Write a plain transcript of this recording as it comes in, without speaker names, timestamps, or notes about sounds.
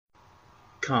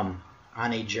Come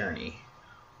on a journey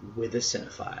with a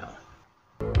cinephile.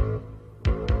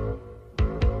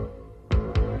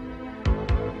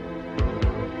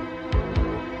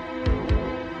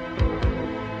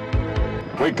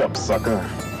 Wake up, sucker.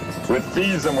 We're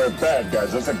thieves and we're bad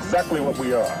guys. That's exactly what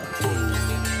we are.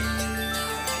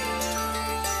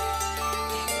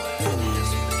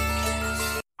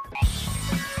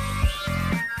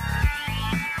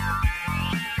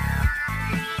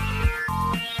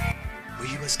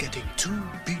 We was getting too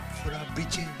big for our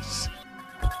britches.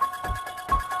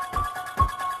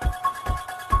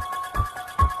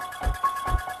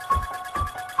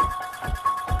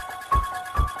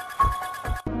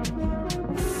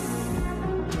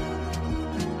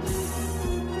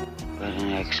 What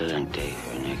an excellent day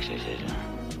for an exorcism.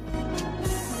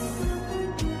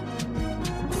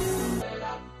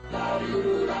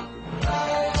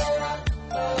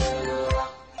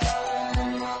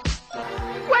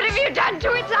 What have you done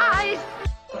to its eyes?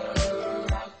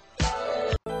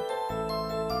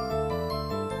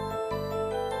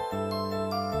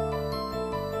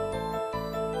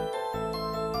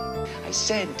 I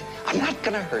said, I'm not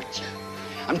gonna hurt you.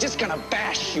 I'm just gonna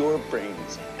bash your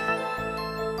brains in.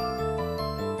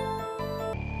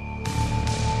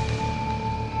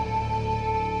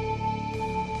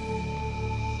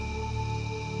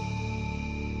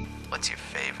 What's your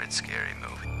favorite scary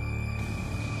movie?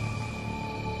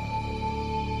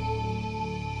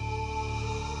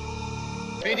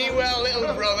 Biddy well,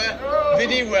 little brother.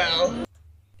 Biddy well.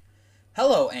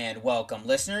 Hello and welcome,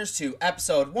 listeners, to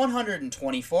episode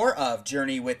 124 of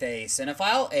Journey with a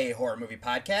Cinephile, a horror movie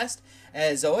podcast.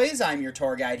 As always, I'm your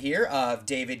tour guide here of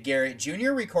David Garrett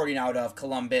Jr., recording out of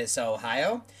Columbus,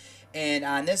 Ohio. And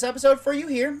on this episode for you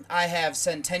here, I have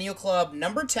Centennial Club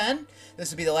number 10.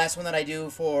 This will be the last one that I do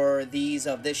for these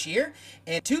of this year.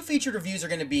 And two featured reviews are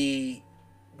going to be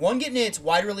one getting its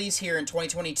wide release here in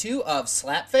 2022 of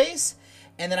Slapface.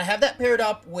 And then I have that paired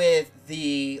up with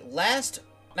the last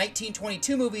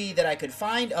 1922 movie that I could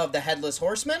find of the Headless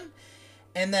Horseman.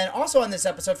 And then also on this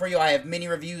episode for you, I have mini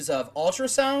reviews of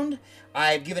Ultrasound.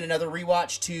 I've given another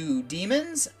rewatch to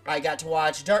Demons. I got to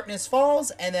watch Darkness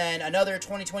Falls, and then another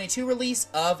 2022 release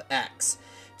of X.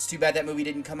 It's too bad that movie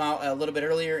didn't come out a little bit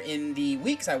earlier in the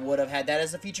weeks. I would have had that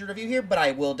as a featured review here, but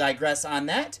I will digress on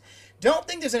that. Don't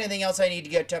think there's anything else I need to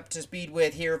get up to speed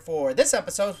with here for this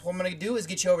episode. What I'm going to do is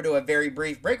get you over to a very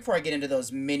brief break before I get into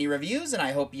those mini reviews, and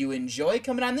I hope you enjoy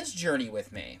coming on this journey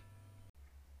with me.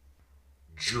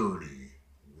 Journey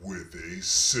with a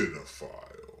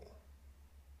Cinephile.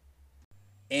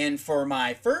 And for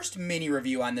my first mini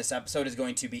review on this episode is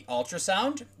going to be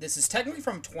Ultrasound. This is technically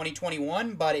from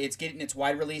 2021, but it's getting its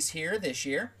wide release here this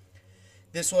year.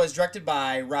 This was directed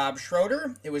by Rob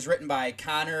Schroeder. It was written by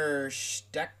Connor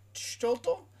Stechtold.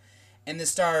 And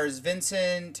this stars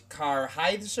Vincent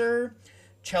Karheiser,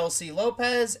 Chelsea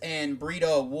Lopez, and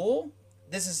Brita Wool.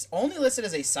 This is only listed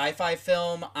as a sci-fi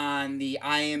film on the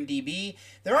IMDb.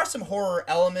 There are some horror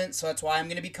elements, so that's why I'm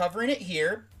going to be covering it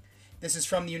here. This is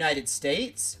from the United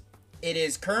States. It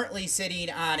is currently sitting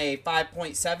on a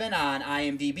 5.7 on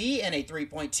IMDb and a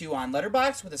 3.2 on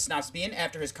Letterboxd, with a synopsis being,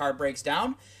 after his car breaks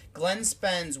down, Glenn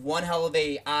spends one hell of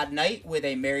a odd night with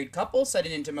a married couple,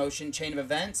 setting into motion a chain of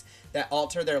events that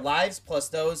alter their lives, plus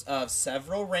those of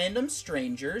several random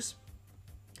strangers.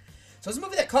 So it's a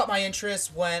movie that caught my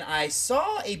interest when I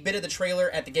saw a bit of the trailer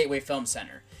at the Gateway Film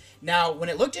Center. Now, when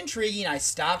it looked intriguing, I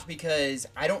stopped because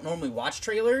I don't normally watch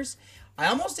trailers. I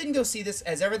almost didn't go see this,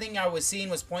 as everything I was seeing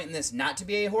was pointing this not to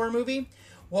be a horror movie.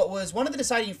 What was one of the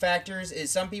deciding factors is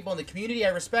some people in the community I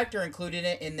respect are including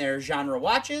it in their genre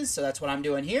watches, so that's what I'm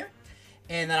doing here.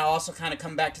 And then I'll also kind of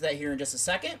come back to that here in just a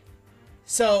second.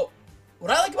 So,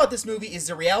 what I like about this movie is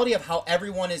the reality of how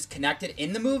everyone is connected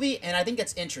in the movie, and I think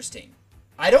that's interesting.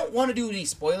 I don't want to do any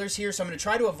spoilers here, so I'm going to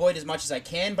try to avoid as much as I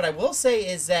can, but I will say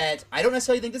is that I don't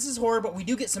necessarily think this is horror, but we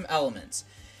do get some elements.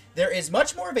 There is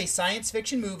much more of a science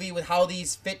fiction movie with how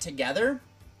these fit together.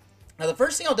 Now, the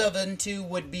first thing I'll delve into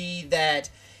would be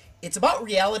that it's about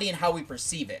reality and how we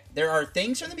perceive it. There are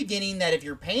things from the beginning that, if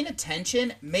you're paying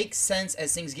attention, make sense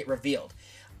as things get revealed.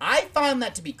 I found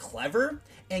that to be clever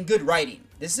and good writing.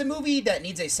 This is a movie that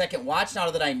needs a second watch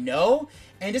now that I know,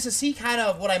 and just to see kind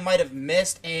of what I might have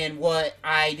missed and what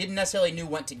I didn't necessarily knew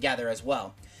went together as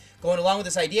well. Going along with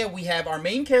this idea, we have our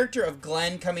main character of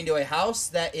Glenn coming to a house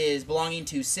that is belonging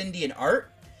to Cindy and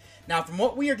Art. Now, from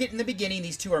what we are getting in the beginning,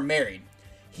 these two are married.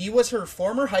 He was her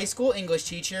former high school English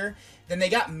teacher. Then they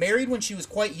got married when she was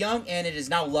quite young, and it is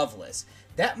now loveless.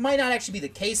 That might not actually be the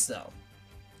case, though.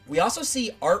 We also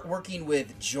see Art working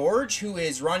with George, who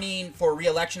is running for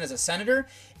re-election as a senator,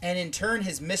 and in turn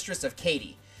his mistress of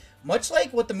Katie. Much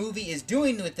like what the movie is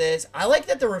doing with this, I like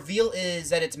that the reveal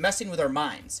is that it's messing with our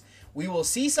minds. We will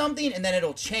see something and then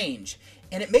it'll change,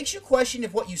 and it makes you question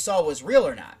if what you saw was real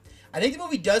or not. I think the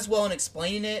movie does well in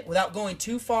explaining it without going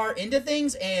too far into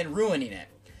things and ruining it.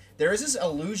 There is this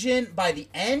illusion by the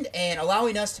end and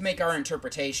allowing us to make our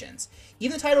interpretations.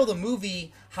 Even the title of the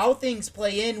movie, how things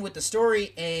play in with the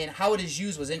story and how it is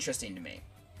used, was interesting to me.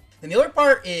 Then the other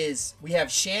part is we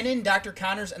have Shannon, Dr.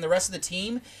 Connors, and the rest of the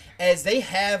team as they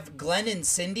have Glenn and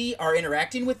Cindy are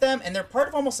interacting with them, and they're part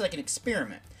of almost like an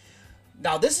experiment.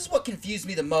 Now, this is what confused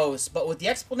me the most, but with the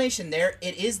explanation there,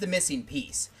 it is the missing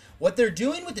piece. What they're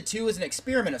doing with the two is an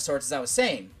experiment of sorts, as I was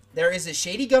saying. There is a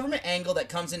shady government angle that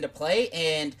comes into play,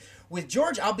 and with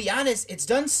George, I'll be honest, it's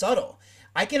done subtle.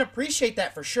 I can appreciate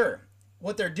that for sure.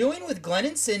 What they're doing with Glenn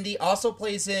and Cindy also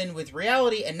plays in with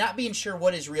reality and not being sure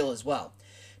what is real as well.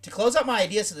 To close out my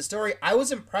ideas of the story, I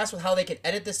was impressed with how they could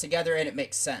edit this together and it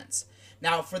makes sense.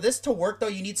 Now, for this to work though,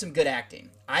 you need some good acting.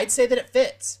 I'd say that it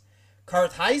fits.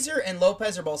 Kartheiser and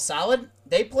Lopez are both solid.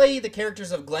 They play the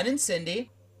characters of Glenn and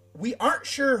Cindy. We aren't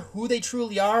sure who they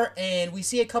truly are, and we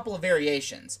see a couple of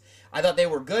variations. I thought they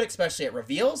were good, especially at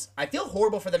reveals. I feel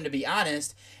horrible for them, to be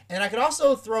honest. And I could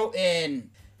also throw in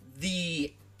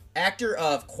the actor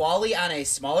of Quali on a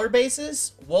smaller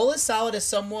basis. Wool is solid as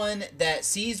someone that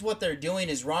sees what they're doing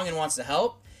is wrong and wants to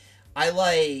help. I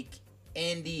like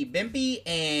Andy Bimpy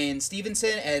and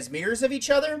Stevenson as mirrors of each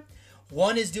other.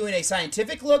 One is doing a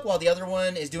scientific look while the other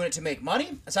one is doing it to make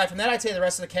money. Aside from that, I'd say the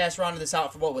rest of the cast rounded this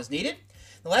out for what was needed.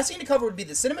 The last thing to cover would be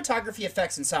the cinematography,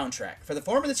 effects, and soundtrack. For the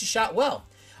former, this is shot well.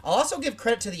 I'll also give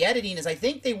credit to the editing, as I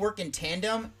think they work in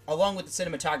tandem along with the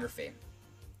cinematography.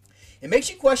 It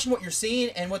makes you question what you're seeing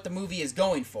and what the movie is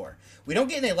going for. We don't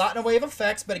get in a lot in the way of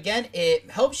effects, but again, it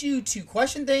helps you to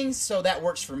question things, so that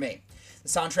works for me. The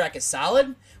soundtrack is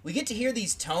solid. We get to hear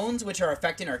these tones which are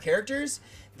affecting our characters.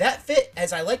 That fit,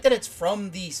 as I like that it's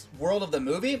from the world of the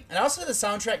movie. And also the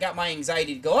soundtrack got my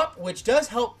anxiety to go up, which does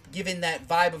help giving that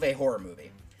vibe of a horror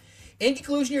movie. In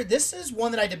conclusion here, this is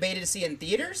one that I debated to see in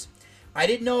theaters. I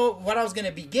didn't know what I was going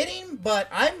to be getting, but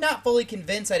I'm not fully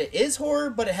convinced that it is horror,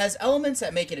 but it has elements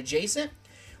that make it adjacent.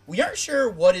 We aren't sure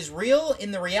what is real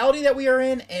in the reality that we are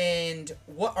in and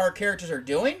what our characters are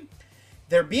doing.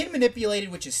 They're being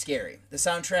manipulated, which is scary. The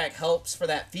soundtrack helps for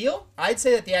that feel. I'd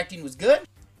say that the acting was good.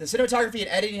 The cinematography and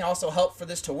editing also helped for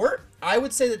this to work. I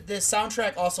would say that this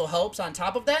soundtrack also helps on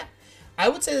top of that. I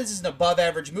would say this is an above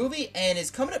average movie and is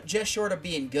coming up just short of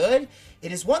being good.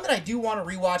 It is one that I do want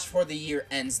to rewatch before the year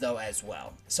ends though as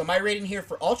well. So my rating here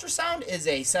for Ultrasound is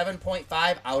a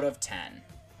 7.5 out of 10.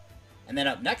 And then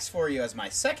up next for you as my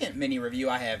second mini review,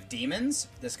 I have Demons.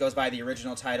 This goes by the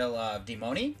original title of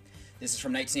Demoni. This is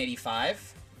from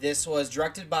 1985. This was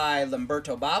directed by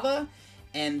Lamberto Bava,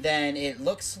 and then it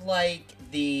looks like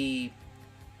the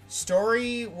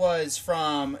story was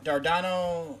from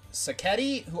Dardano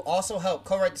Sacchetti, who also helped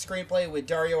co-write the screenplay with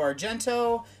Dario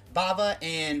Argento, Bava,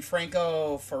 and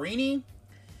Franco Farini.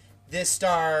 This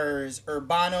stars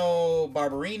Urbano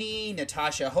Barberini,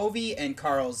 Natasha Hovey, and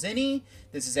Carl Zinni.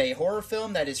 This is a horror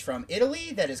film that is from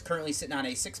Italy that is currently sitting on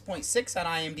a 6.6 on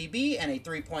IMDb and a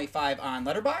 3.5 on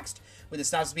Letterboxd, with the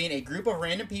synopsis being a group of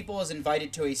random people is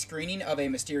invited to a screening of a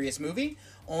mysterious movie,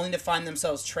 only to find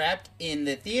themselves trapped in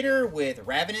the theater with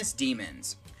ravenous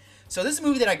demons. So this is a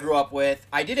movie that I grew up with.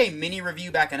 I did a mini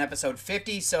review back on episode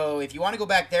 50, so if you want to go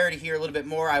back there to hear a little bit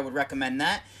more, I would recommend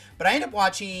that. But I ended up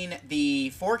watching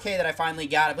the 4K that I finally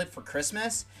got, I believe, for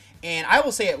Christmas, and I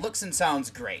will say it looks and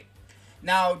sounds great.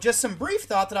 Now, just some brief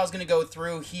thought that I was going to go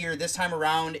through here this time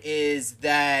around is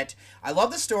that I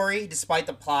love the story despite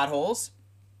the plot holes.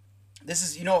 This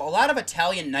is, a lot of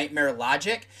Italian nightmare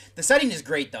logic. The setting is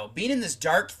great, though. Being in this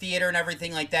dark theater and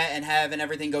everything like that and having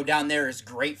everything go down there is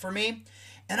great for me.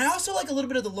 And I also like a little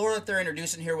bit of the lore that they're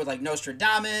introducing here with, like,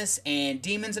 Nostradamus and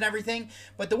demons and everything.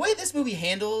 But the way this movie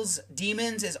handles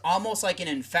demons is almost like an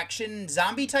infection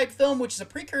zombie-type film, which is a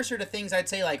precursor to things I'd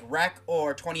say like Wreck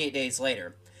or 28 Days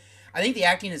Later. I think the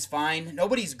acting is fine.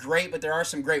 Nobody's great, but there are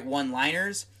some great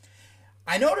one-liners.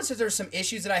 I noticed that there's some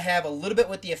issues that I have a little bit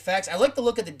with the effects. I like the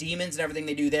look of the demons and everything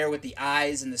they do there with the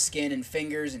eyes and the skin and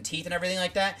fingers and teeth and everything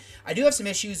like that. I do have some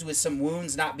issues with some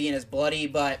wounds not being as bloody,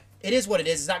 but it is what it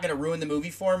is. It's not going to ruin the movie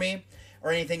for me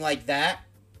or anything like that.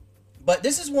 But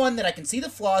this is one that I can see the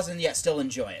flaws in yet still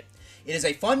enjoy it. It is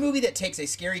a fun movie that takes a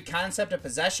scary concept of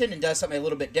possession and does something a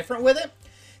little bit different with it.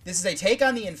 This is a take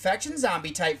on the infection zombie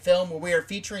type film where we are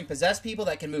featuring possessed people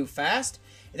that can move fast.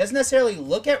 It doesn't necessarily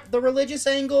look at the religious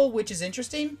angle, which is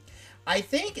interesting. I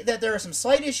think that there are some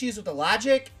slight issues with the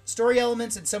logic, story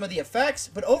elements, and some of the effects,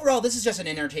 but overall this is just an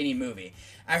entertaining movie.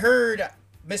 I heard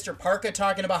Mr. Parka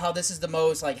talking about how this is the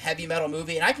most like heavy metal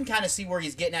movie, and I can kind of see where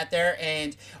he's getting at there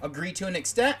and agree to an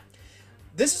extent.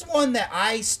 This is one that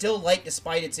I still like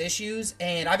despite its issues,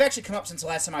 and I've actually come up since the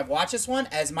last time I've watched this one,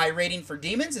 as my rating for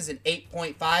Demons is an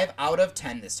 8.5 out of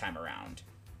 10 this time around.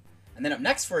 And then up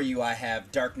next for you, I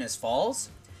have Darkness Falls.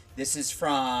 This is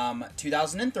from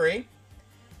 2003.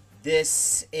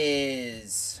 This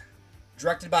is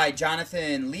directed by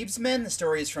Jonathan Liebsman. The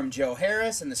story is from Joe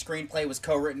Harris, and the screenplay was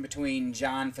co-written between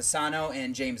John Fasano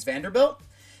and James Vanderbilt.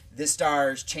 This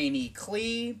stars Cheney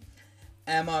Clee,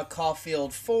 Emma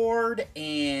Caulfield Ford,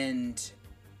 and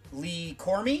Lee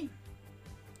Cormie.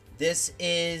 This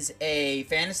is a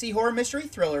fantasy horror mystery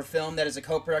thriller film that is a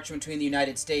co-production between the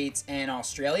United States and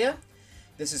Australia.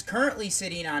 This is currently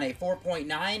sitting on a 4.9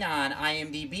 on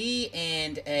IMDb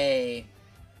and a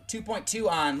 2.2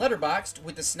 on Letterboxd,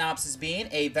 with the synopsis being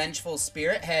a vengeful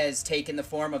spirit has taken the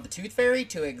form of the Tooth Fairy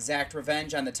to exact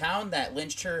revenge on the town that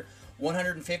lynched her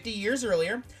 150 years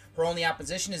earlier. Her only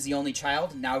opposition is the only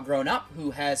child, now grown up,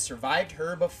 who has survived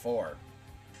her before.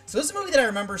 So this is a movie that I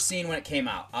remember seeing when it came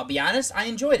out. I'll be honest, I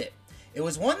enjoyed it. It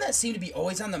was one that seemed to be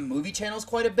always on the movie channels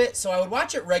quite a bit, so I would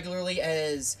watch it regularly,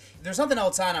 as if there's nothing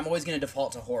else on, I'm always going to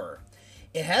default to horror.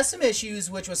 It has some issues,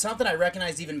 which was something I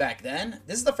recognized even back then.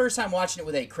 This is the first time watching it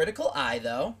with a critical eye,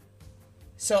 though.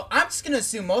 So I'm just going to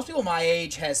assume most people my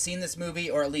age has seen this movie,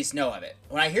 or at least know of it.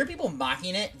 When I hear people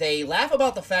mocking it, they laugh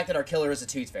about the fact that our killer is a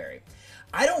Tooth Fairy.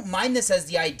 I don't mind this as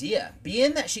the idea.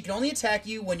 Being that she can only attack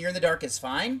you when you're in the dark is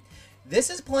fine. This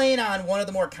is playing on one of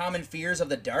the more common fears of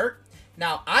the dark.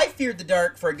 Now, I feared the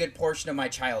dark for a good portion of my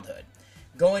childhood.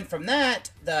 Going from that,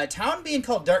 the town being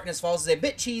called Darkness Falls is a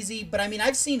bit cheesy, but I mean,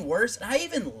 I've seen worse, and I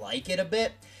even like it a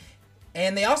bit.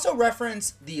 And they also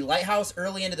reference the lighthouse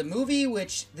early into the movie,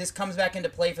 which this comes back into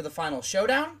play for the final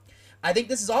showdown. I think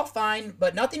this is all fine,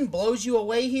 but nothing blows you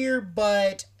away here,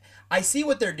 but I see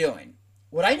what they're doing.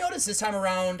 What I noticed this time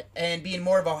around, and being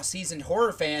more of a seasoned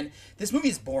horror fan, this movie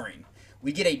is boring.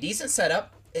 We get a decent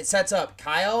setup. It sets up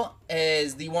Kyle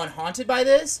as the one haunted by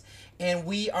this, and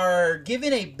we are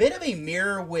given a bit of a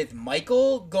mirror with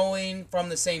Michael going from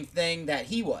the same thing that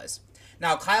he was.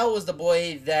 Now, Kyle was the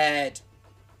boy that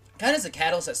kind of is the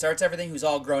catalyst that starts everything, who's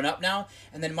all grown up now,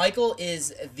 and then Michael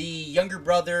is the younger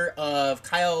brother of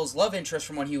Kyle's love interest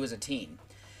from when he was a teen.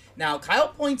 Now, Kyle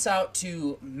points out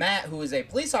to Matt, who is a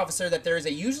police officer, that there is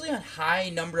a usually a high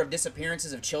number of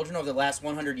disappearances of children over the last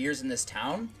 100 years in this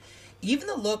town. Even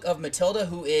the look of Matilda,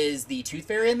 who is the Tooth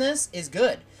Fairy in this, is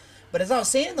good. But as I was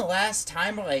saying in the last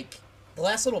time, like, the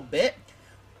last little bit,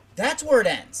 that's where it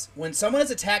ends. When someone is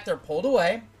attacked, they're pulled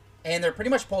away, and they're pretty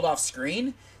much pulled off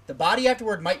screen. The body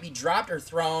afterward might be dropped or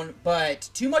thrown, but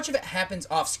too much of it happens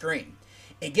off screen.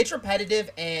 It gets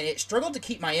repetitive, and it struggled to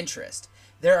keep my interest.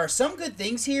 There are some good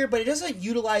things here, but it doesn't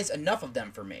utilize enough of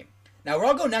them for me. Now, where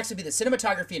I'll go next would be the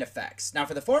cinematography and effects. Now,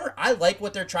 for the former, I like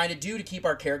what they're trying to do to keep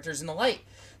our characters in the light.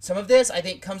 Some of this, I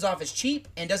think, comes off as cheap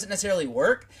and doesn't necessarily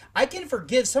work. I can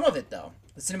forgive some of it, though.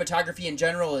 The cinematography in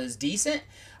general is decent.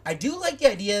 I do like the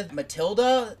idea of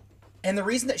Matilda, and the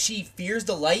reason that she fears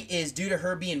the light is due to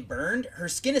her being burned. Her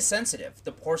skin is sensitive.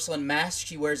 The porcelain mask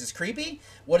she wears is creepy.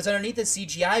 What is underneath is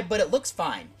CGI, but it looks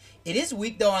fine. It is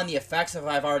weak, though, on the effects, if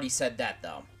I've already said that,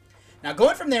 though. Now,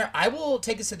 going from there, I will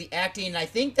take us to the acting, and I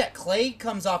think that Clay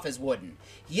comes off as wooden.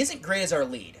 He isn't great as our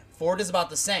lead. Ford is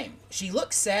about the same. She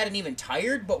looks sad and even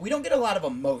tired, but we don't get a lot of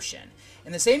emotion.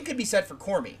 And the same could be said for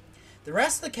Cormie. The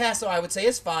rest of the cast, though, I would say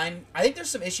is fine. I think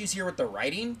there's some issues here with the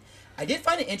writing. I did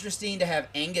find it interesting to have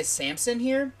Angus Sampson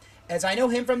here, as I know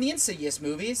him from the Insidious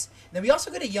movies. And then we also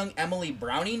get a young Emily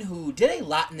Browning, who did a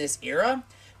lot in this era.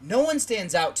 No one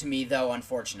stands out to me, though,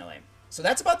 unfortunately. So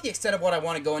that's about the extent of what I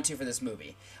want to go into for this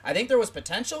movie. I think there was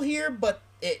potential here, but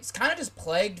it's kind of just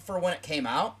plagued for when it came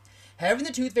out. Having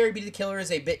the Tooth Fairy be the killer is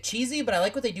a bit cheesy, but I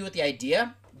like what they do with the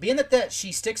idea. Being that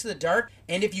she sticks to the dark,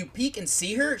 and if you peek and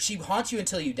see her, she haunts you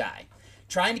until you die.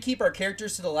 Trying to keep our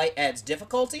characters to the light adds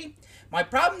difficulty. My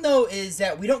problem, though, is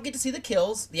that we don't get to see the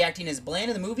kills. The acting is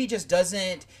bland, and the movie just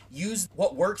doesn't use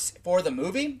what works for the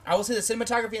movie. I will say the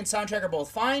cinematography and soundtrack are both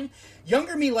fine.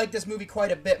 Younger me liked this movie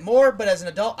quite a bit more, but as an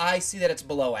adult, I see that it's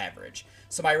below average.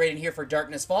 So my rating here for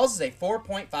Darkness Falls is a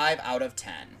 4.5 out of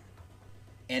 10.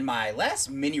 And my last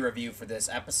mini review for this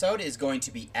episode is going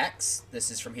to be X.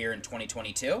 This is from here in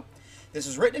 2022. This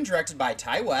was written and directed by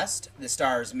Ty West. This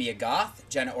stars Mia Goth,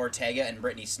 Jenna Ortega, and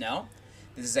Brittany Snow.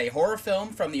 This is a horror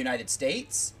film from the United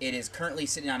States. It is currently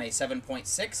sitting on a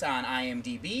 7.6 on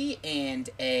IMDb and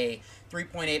a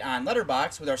 3.8 on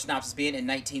Letterboxd, with our synopsis being in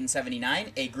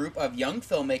 1979, a group of young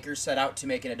filmmakers set out to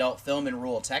make an adult film in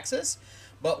rural Texas.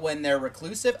 But when their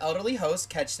reclusive elderly hosts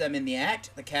catch them in the act,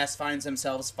 the cast finds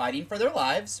themselves fighting for their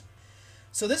lives.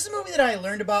 So this is a movie that I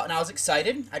learned about and I was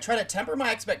excited. I try to temper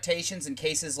my expectations in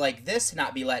cases like this to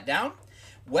not be let down.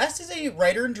 West is a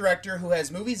writer and director who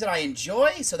has movies that I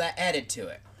enjoy, so that added to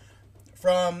it.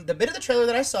 From the bit of the trailer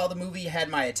that I saw, the movie had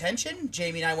my attention.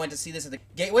 Jamie and I went to see this at the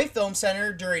Gateway Film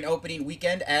Center during opening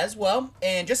weekend as well.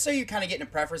 And just so you're kind of getting a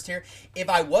preference here, if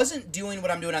I wasn't doing what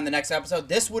I'm doing on the next episode,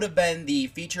 this would have been the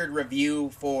featured review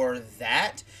for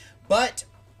that. But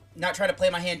not trying to play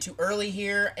my hand too early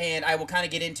here, and I will kind of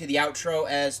get into the outro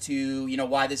as to,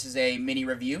 why this is a mini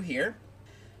review here.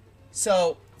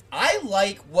 So, I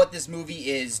like what this movie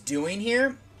is doing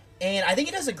here. And I think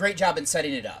it does a great job in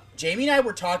setting it up. Jamie and I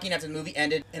were talking after the movie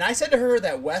ended, and I said to her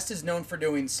that West is known for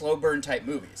doing slow burn type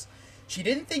movies. She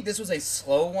didn't think this was a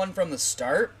slow one from the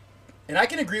start, and I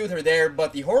can agree with her there,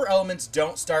 but the horror elements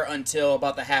don't start until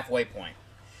about the halfway point.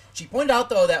 She pointed out,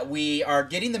 though, that we are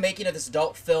getting the making of this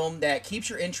adult film that keeps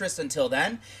your interest until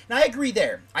then, and I agree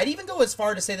there. I'd even go as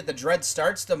far to say that the dread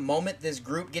starts the moment this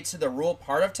group gets to the rural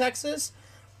part of Texas.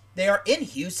 They are in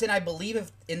Houston, I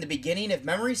believe, in the beginning, if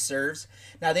memory serves.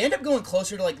 Now, they end up going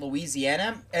closer to,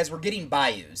 Louisiana, as we're getting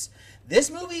bayous.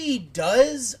 This movie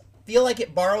does feel like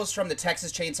it borrows from the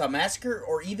Texas Chainsaw Massacre,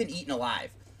 or even Eaten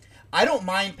Alive. I don't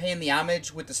mind paying the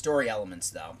homage with the story elements,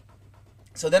 though.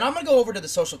 So then I'm going to go over to the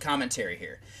social commentary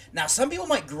here. Now, some people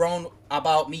might groan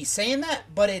about me saying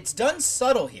that, but it's done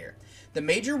subtle here. The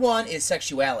major one is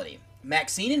sexuality.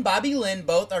 Maxine and Bobby Lynn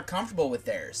both are comfortable with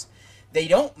theirs. They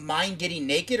don't mind getting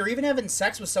naked or even having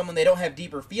sex with someone they don't have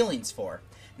deeper feelings for.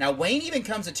 Now, Wayne even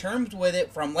comes to terms with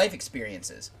it from life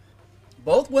experiences.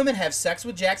 Both women have sex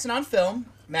with Jackson on film.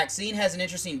 Maxine has an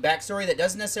interesting backstory that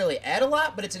doesn't necessarily add a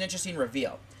lot, but it's an interesting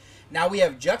reveal. Now we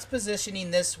have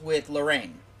juxtapositioning this with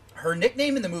Lorraine. Her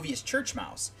nickname in the movie is Church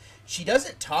Mouse. She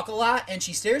doesn't talk a lot, and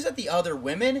she stares at the other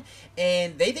women,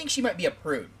 and they think she might be a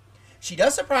prude. She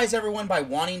does surprise everyone by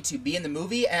wanting to be in the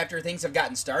movie after things have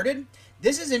gotten started.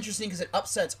 This is interesting because it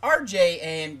upsets RJ,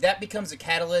 and that becomes a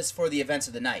catalyst for the events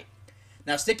of the night.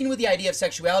 Now, sticking with the idea of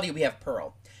sexuality, we have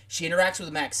Pearl. She interacts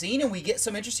with Maxine, and we get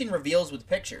some interesting reveals with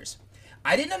pictures.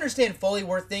 I didn't understand fully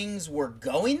where things were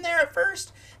going there at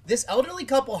first. This elderly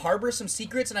couple harbors some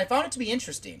secrets, and I found it to be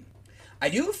interesting. I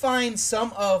do find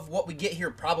some of what we get here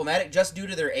problematic just due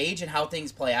to their age and how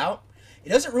things play out. It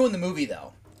doesn't ruin the movie,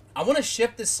 though. I want to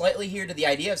shift this slightly here to the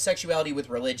idea of sexuality with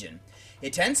religion.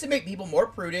 It tends to make people more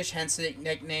prudish, hence the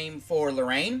nickname for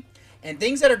Lorraine, and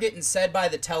things that are getting said by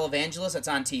the televangelist that's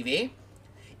on TV.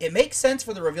 It makes sense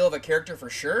for the reveal of a character for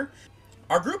sure.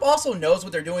 Our group also knows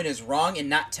what they're doing is wrong in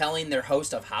not telling their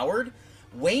host of Howard.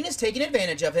 Wayne is taking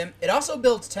advantage of him. It also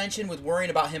builds tension with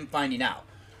worrying about him finding out.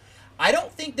 I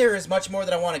don't think there is much more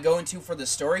that I want to go into for the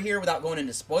story here without going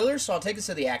into spoilers, so I'll take this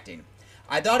to the acting.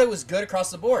 I thought it was good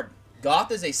across the board.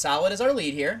 Goth is a solid as our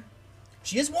lead here.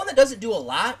 She is one that doesn't do a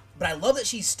lot, but I love that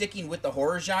she's sticking with the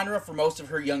horror genre for most of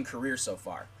her young career so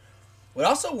far. What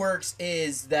also works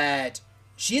is that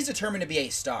she is determined to be a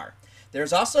star.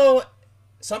 There's also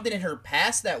something in her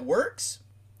past that works.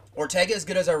 Ortega is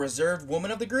good as our reserved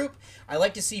woman of the group. I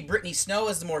like to see Brittany Snow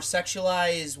as the more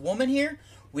sexualized woman here.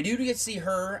 We do get to see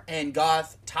her and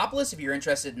Goth topless if you're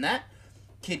interested in that.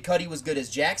 Kid Cudi was good as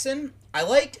Jackson. I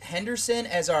liked Henderson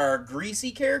as our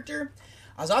greasy character.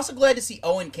 I was also glad to see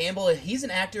Owen Campbell. He's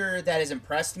an actor that has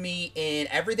impressed me in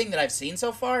everything that I've seen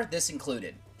so far, this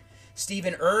included.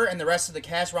 Stephen and the rest of the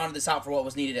cast rounded this out for what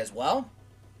was needed as well.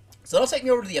 So that'll take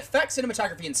me over to the effects,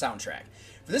 cinematography, and soundtrack.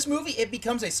 For this movie, it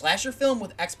becomes a slasher film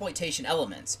with exploitation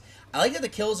elements. I like that the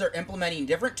kills are implementing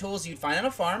different tools you'd find on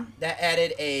a farm. That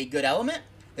added a good element.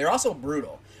 They're also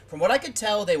brutal. From what I could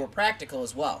tell, they were practical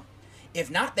as well. If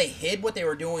not, they hid what they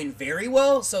were doing very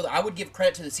well, so I would give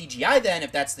credit to the CGI then,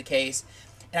 if that's the case.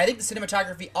 And I think the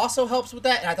cinematography also helps with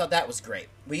that, and I thought that was great.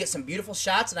 We get some beautiful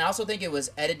shots, and I also think it was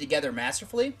edited together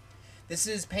masterfully. This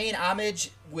is paying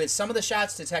homage with some of the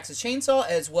shots to Texas Chainsaw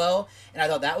as well, and I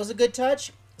thought that was a good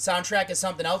touch. Soundtrack is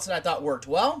something else that I thought worked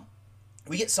well.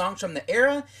 We get songs from the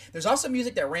era. There's also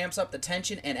music that ramps up the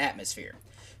tension and atmosphere.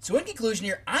 So in conclusion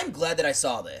here, I'm glad that I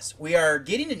saw this. We are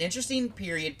getting an interesting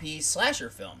period piece slasher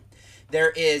film.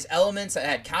 There is elements that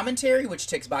had commentary, which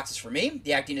ticks boxes for me.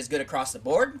 The acting is good across the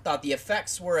board. Thought the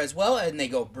effects were as well, and they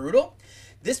go brutal.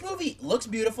 This movie looks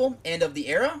beautiful and of the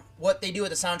era. What they do with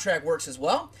the soundtrack works as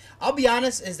well. I'll be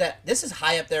honest is that this is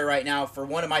high up there right now for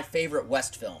one of my favorite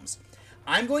West films.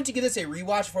 I'm going to give this a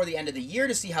rewatch before the end of the year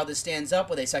to see how this stands up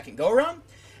with a second go-around.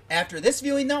 After this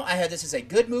viewing, though, I have this as a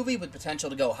good movie with potential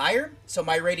to go higher. So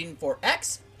my rating for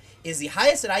X is the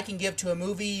highest that I can give to a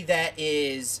movie that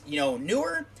is,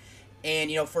 newer.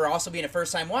 And, for also being a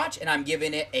first-time watch, and I'm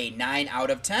giving it a 9 out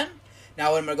of 10.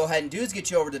 Now, what I'm going to go ahead and do is get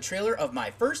you over the trailer of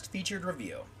my first featured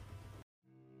review.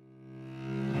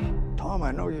 Mom,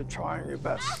 I know you're trying your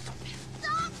best.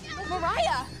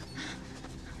 Mariah!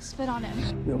 Spit on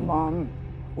him. Your mom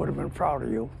would have been proud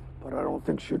of you, but I don't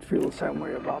think she'd feel the same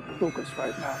way about Lucas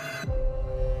right now.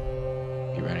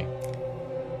 You ready?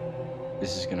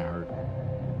 This is gonna hurt.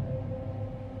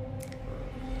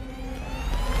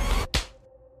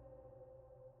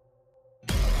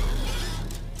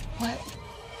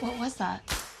 What was that?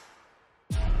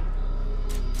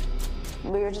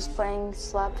 We were just playing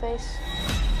Slapface.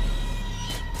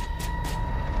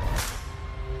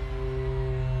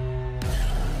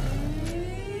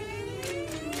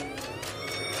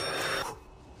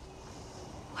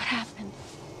 What happened?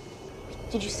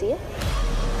 Did you see it?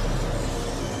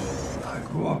 I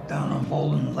grew up down on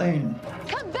Bowling Lane,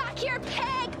 Come back here,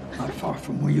 pig! not far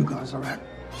from where you guys are at.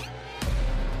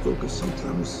 Lucas,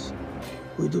 sometimes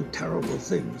we do terrible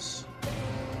things.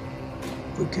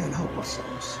 We can't help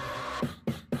ourselves.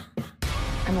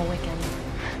 I'm a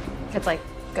Wiccan. It's like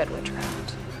good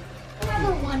witchcraft. I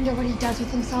ever wonder what he does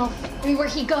with himself? I mean, where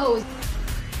he goes.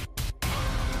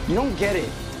 You don't get it.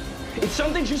 It's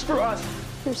something just for us.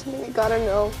 There's something I gotta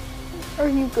know. Are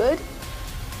you good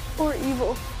or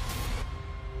evil?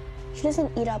 She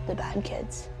doesn't eat up the bad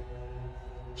kids.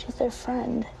 She's their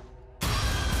friend.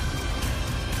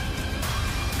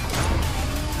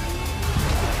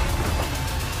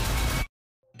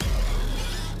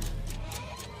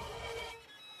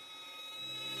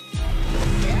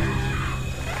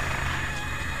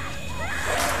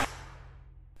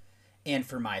 And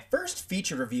for my first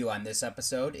feature review on this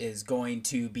episode is going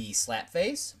to be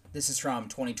Slapface. This is from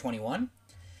 2021.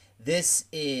 This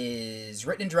is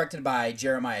written and directed by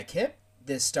Jeremiah Kipp.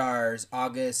 This stars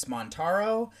August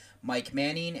Montaro, Mike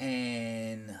Manning,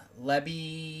 and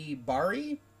Lebby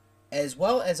Bari, as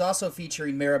well as also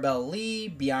featuring Maribel Lee,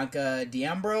 Bianca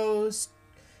D'Ambrose,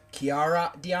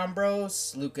 Kiara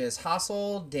D'Ambrose, Lucas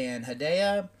Hassel, Dan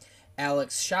Hedaya,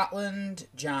 Alex Shotland,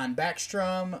 John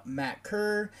Backstrom, Matt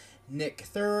Kerr, Nick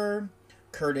Thurer,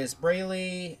 Curtis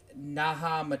Braley,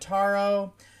 Naha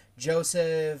Mataro,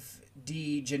 Joseph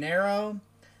De Gennaro,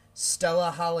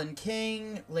 Stella Holland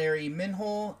King, Larry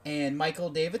Minhol, and Michael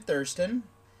David Thurston.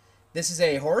 This is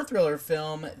a horror thriller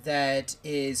film that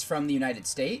is from the United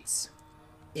States.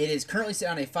 It is currently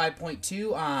sitting on a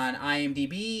 5.2 on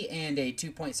IMDb and a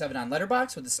 2.7 on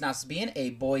Letterboxd, with the synopsis being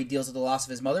a boy deals with the loss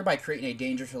of his mother by creating a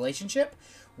dangerous relationship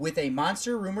with a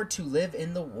monster rumored to live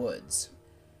in the woods.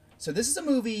 So this is a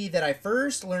movie that I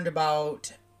first learned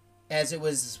about as it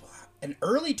was an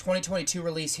early 2022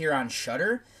 release here on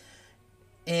Shudder,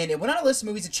 and it went on a list of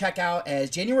movies to check out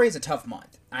as January is a tough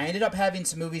month. I ended up having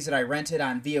some movies that I rented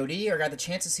on VOD or got the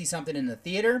chance to see something in the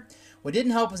theater. What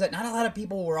didn't help was that not a lot of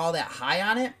people were all that high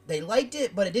on it. They liked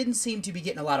it, but it didn't seem to be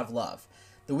getting a lot of love.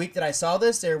 The week that I saw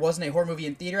this, there wasn't a horror movie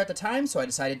in theater at the time, so I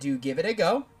decided to give it a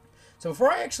go. So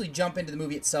before I actually jump into the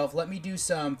movie itself, let me do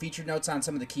some featured notes on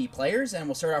some of the key players, and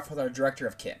we'll start off with our director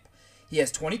of Kipp. He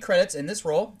has 20 credits in this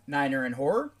role, 9 are in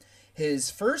horror. His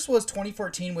first was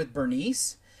 2014 with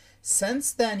Bernice.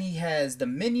 Since then, he has The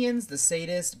Minions, The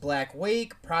Sadist, Black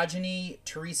Wake, Progeny,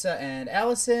 Teresa and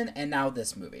Allison, and now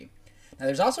this movie. Now,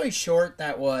 there's also a short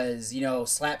that was,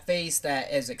 Slapface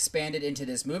that is expanded into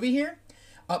this movie here.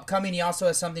 Upcoming, he also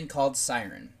has something called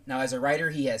Siren. Now, as a writer,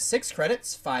 he has 6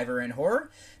 credits, 5 are in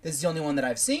horror. This is the only one that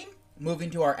I've seen. Moving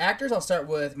to our actors, I'll start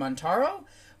with Montaro,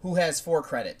 who has 4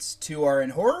 credits. 2 are in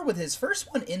horror, with his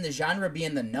first one in the genre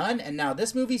being The Nun, and now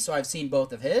this movie, so I've seen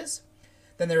both of his.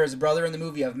 Then there is a brother in the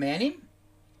movie of Manning.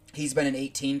 He's been in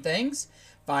 18 things.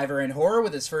 5 are in horror,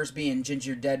 with his first being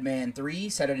Ginger Dead Man 3,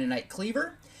 Saturday Night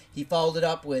Cleaver. He followed it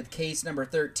up with Case Number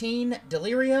 13,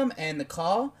 Delirium, and The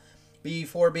Call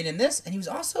before being in this. And he was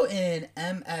also in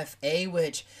MFA,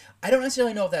 which I don't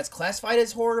necessarily know if that's classified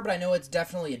as horror, but I know it's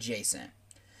definitely adjacent.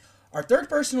 Our third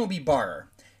person will be Barr.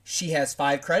 She has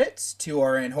 5 credits, 2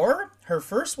 are in horror. Her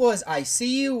first was I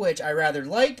See You, which I rather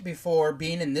liked before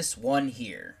being in this one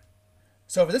here.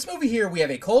 So for this movie here, we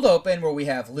have a cold open where we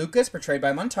have Lucas, portrayed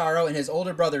by Montaro, and his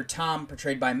older brother Tom,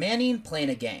 portrayed by Manning, playing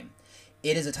a game.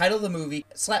 It is the title of the movie,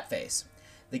 Slapface.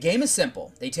 The game is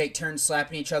simple. They take turns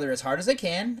slapping each other as hard as they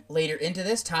can. Later into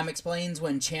this, Tom explains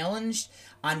when challenged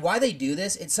on why they do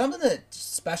this. It's something that's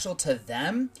special to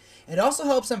them. It also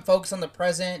helps them focus on the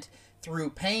present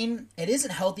through pain. It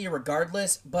isn't healthy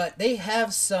regardless, but they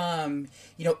have some,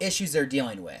 issues they're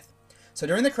dealing with. So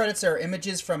during the credits, there are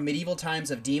images from medieval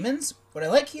times of demons. What I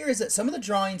like here is that some of the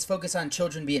drawings focus on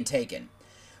children being taken.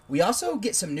 We also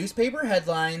get some newspaper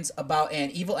headlines about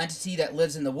an evil entity that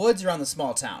lives in the woods around the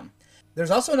small town.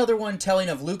 There's also another one telling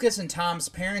of Lucas and Tom's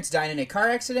parents dying in a car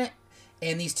accident,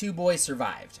 and these 2 boys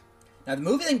survived. Now the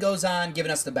movie then goes on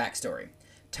giving us the backstory.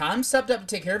 Tom stepped up to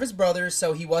take care of his brothers,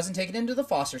 so he wasn't taken into the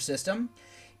foster system.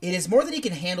 It is more than he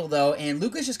can handle, though, and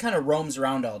Lucas just kind of roams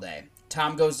around all day.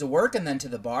 Tom goes to work and then to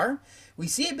the bar. We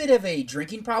see a bit of a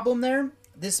drinking problem there.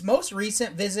 This most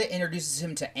recent visit introduces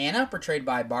him to Anna, portrayed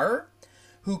by Barr,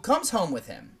 who comes home with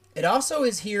him. It also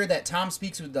is here that Tom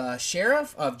speaks with the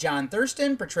sheriff of John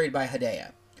Thurston, portrayed by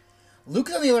Hedaya.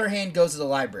 Lucas, on the other hand, goes to the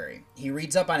library. He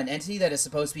reads up on an entity that is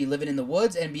supposed to be living in the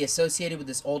woods and be associated with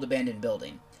this old abandoned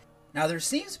building. Now, there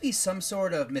seems to be some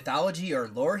sort of mythology or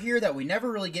lore here that we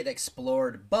never really get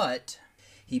explored, but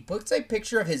he puts a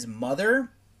picture of his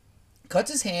mother,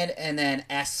 cuts his hand, and then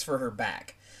asks for her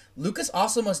back. Lucas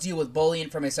also must deal with bullying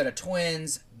from a set of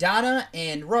twins, Donna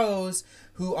and Rose,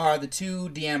 who are the two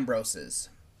D'Ambroses.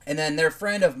 And then their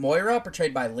friend of Moira,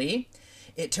 portrayed by Lee.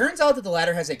 It turns out that the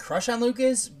latter has a crush on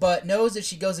Lucas, but knows if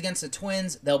she goes against the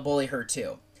twins, they'll bully her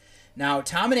too. Now,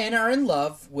 Tom and Anna are in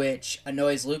love, which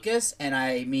annoys Lucas, and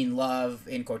I mean love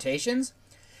in quotations.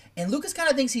 And Lucas kind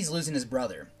of thinks he's losing his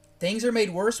brother. Things are made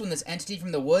worse when this entity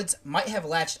from the woods might have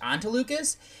latched onto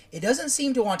Lucas. It doesn't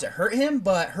seem to want to hurt him,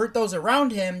 but hurt those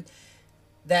around him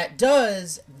that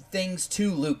does things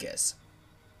to Lucas.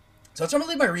 So that's what I'm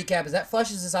going to leave my recap, is that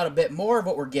fleshes this out a bit more of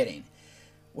what we're getting,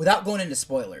 without going into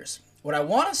spoilers. What I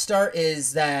want to start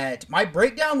is that my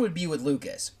breakdown would be with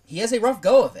Lucas. He has a rough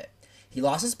go of it. He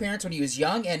lost his parents when he was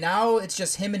young, and now it's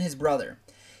just him and his brother.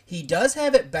 He does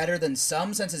have it better than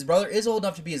some, since his brother is old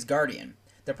enough to be his guardian.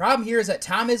 The problem here is that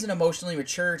Tom isn't emotionally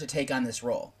mature to take on this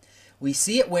role. We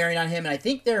see it wearing on him, and I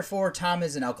think therefore Tom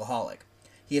is an alcoholic.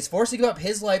 He is forced to give up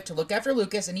his life to look after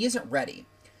Lucas, and he isn't ready.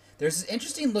 There's this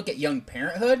interesting look at young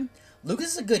parenthood.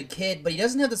 Lucas is a good kid, but he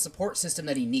doesn't have the support system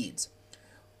that he needs.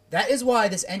 That is why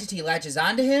this entity latches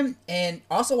onto him, and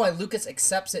also why Lucas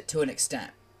accepts it to an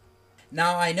extent.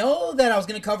 Now, I know that I was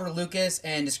going to cover Lucas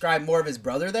and describe more of his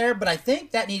brother there, but I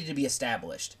think that needed to be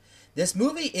established. This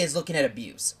movie is looking at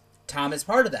abuse. Tom is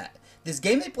part of that. This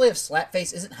game they play of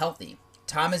Slapface isn't healthy.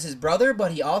 Tom is his brother,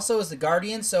 but he also is the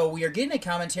guardian, so we are getting a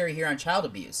commentary here on child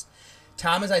abuse.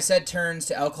 Tom, as I said, turns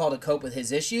to alcohol to cope with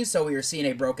his issues, so we are seeing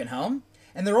a broken home.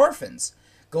 And they're orphans.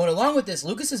 Going along with this,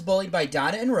 Lucas is bullied by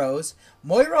Donna and Rose.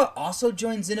 Moira also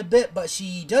joins in a bit, but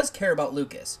she does care about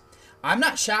Lucas. I'm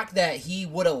not shocked that he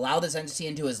would allow this entity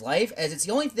into his life, as it's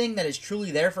the only thing that is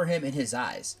truly there for him in his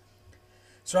eyes.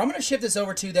 So what I'm going to shift this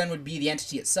over to then would be the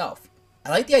entity itself. I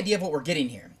like the idea of what we're getting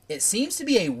here. It seems to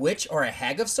be a witch or a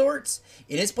hag of sorts.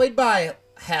 It is played by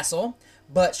Hassel,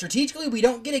 but strategically we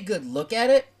don't get a good look at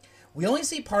it. We only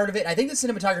see part of it. I think the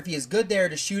cinematography is good there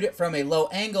to shoot it from a low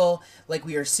angle like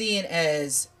we are seeing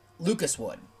as Lucas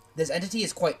would. This entity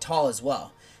is quite tall as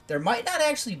well. There might not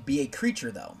actually be a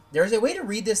creature, though. There is a way to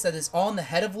read this that is all in the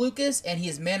head of Lucas, and he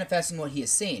is manifesting what he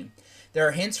is seeing. There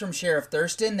are hints from Sheriff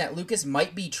Thurston that Lucas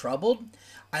might be troubled.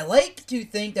 I like to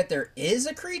think that there is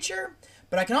a creature,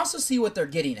 but I can also see what they're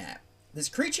getting at. This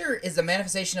creature is the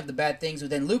manifestation of the bad things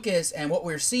within Lucas, and what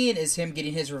we're seeing is him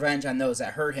getting his revenge on those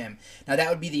that hurt him. Now, that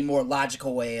would be the more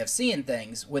logical way of seeing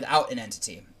things without an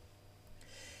entity.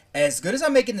 As good as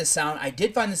I'm making this sound, I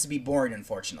did find this to be boring,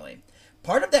 unfortunately.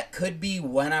 Part of that could be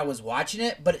when I was watching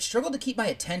it, but it struggled to keep my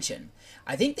attention.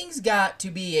 I think things got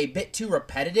to be a bit too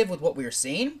repetitive with what we were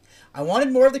seeing. I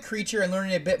wanted more of the creature, and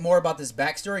learning a bit more about this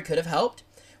backstory could have helped.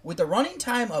 With the running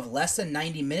time of less than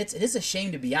 90 minutes, it is a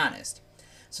shame, to be honest.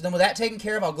 So then with that taken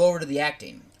care of, I'll go over to the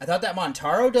acting. I thought that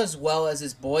Montaro does well as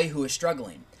this boy who is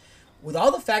struggling. With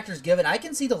all the factors given, I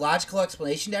can see the logical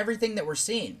explanation to everything that we're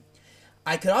seeing.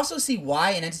 I could also see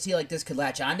why an entity like this could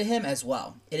latch onto him as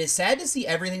well. It is sad to see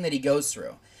everything that he goes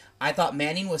through. I thought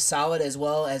Manning was solid as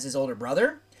well as his older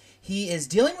brother. He is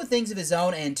dealing with things of his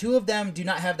own, and two of them do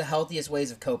not have the healthiest ways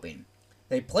of coping.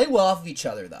 They play well off of each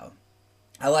other, though.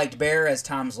 I liked Bear as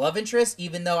Tom's love interest,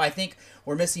 even though I think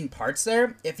we're missing parts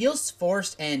there. It feels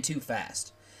forced and too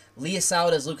fast. Lee is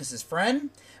solid as Lucas's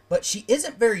friend, but she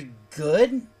isn't very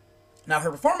good. Now, her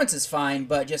performance is fine,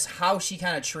 but just how she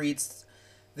kind of treats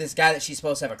this guy that she's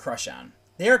supposed to have a crush on.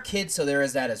 They are kids, so there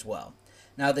is that as well.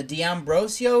 Now, the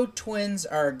D'Ambrosio twins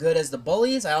are good as the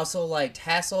bullies. I also liked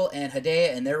Hassel and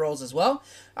Hedaya in their roles as well.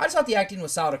 I just thought the acting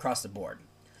was solid across the board.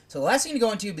 So the last thing to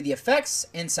go into would be the effects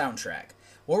and soundtrack.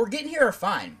 What we're getting here are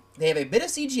fine. They have a bit of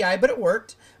CGI, but it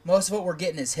worked. Most of what we're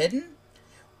getting is hidden,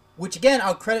 which again,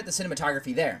 I'll credit the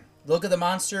cinematography there. The look of the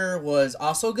monster was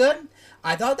also good.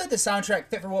 I thought that the soundtrack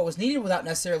fit for what was needed without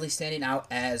necessarily standing out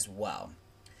as well.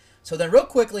 So then real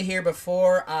quickly here,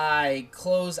 before I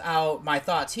close out my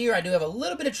thoughts here, I do have a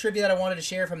little bit of trivia that I wanted to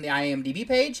share from the IMDb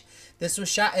page. This was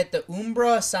shot at the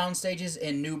Umbra Sound Stages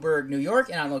in Newburgh, New York,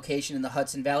 and on location in the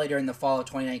Hudson Valley during the fall of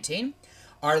 2019.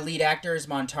 Our lead actors,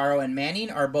 Montaro and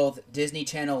Manning, are both Disney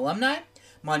Channel alumni.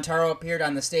 Montaro appeared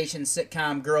on the station's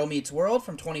sitcom Girl Meets World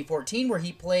from 2014, where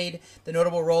he played the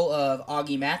notable role of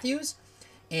Augie Matthews.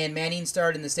 And Manning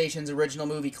starred in the station's original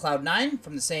movie Cloud 9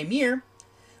 from the same year,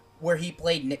 where he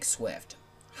played Nick Swift.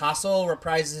 Hassel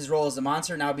reprises his role as the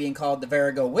monster, now being called the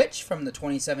Virago Witch from the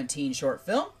 2017 short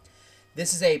film.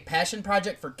 This is a passion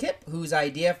project for Kip, whose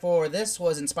idea for this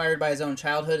was inspired by his own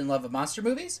childhood and love of monster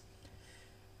movies.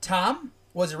 Tom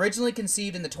was originally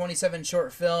conceived in the 27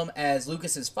 short film as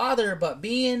Lucas's father, but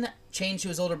being changed to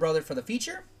his older brother for the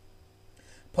feature.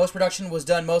 Post-production was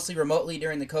done mostly remotely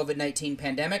during the COVID-19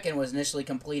 pandemic and was initially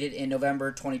completed in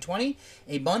November 2020,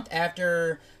 a month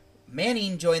after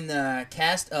Manning joined the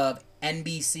cast of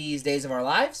NBC's Days of Our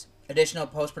Lives. Additional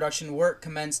post-production work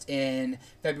commenced in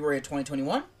February of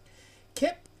 2021.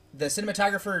 Kip, the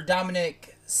cinematographer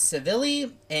Dominic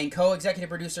Civilli, and co-executive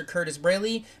producer Curtis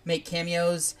Braley make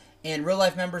cameos, and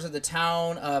real-life members of the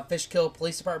town of Fishkill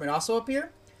Police Department also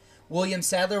appear. William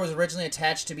Sadler was originally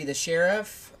attached to be the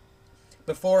sheriff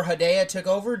before Hedaya took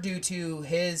over due to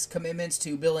his commitments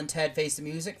to Bill and Ted Face the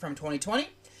Music from 2020,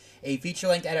 a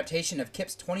feature-length adaptation of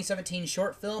Kip's 2017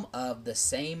 short film of the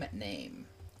same name.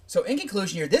 So in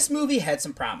conclusion here, this movie had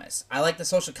some promise. I like the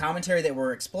social commentary that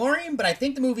we're exploring, but I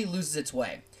think the movie loses its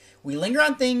way. We linger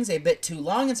on things a bit too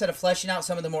long instead of fleshing out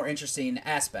some of the more interesting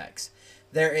aspects.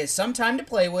 There is some time to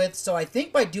play with, so I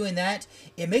think by doing that,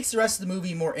 it makes the rest of the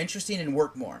movie more interesting and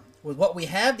work more. With what we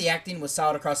have, the acting was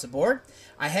solid across the board.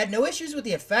 I had no issues with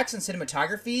the effects and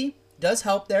cinematography. Does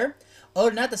help there. Other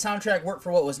than that, the soundtrack worked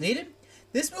for what was needed.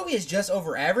 This movie is just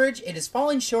over average. It is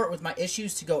falling short with my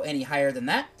issues to go any higher than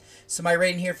that. So my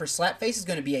rating here for Slapface is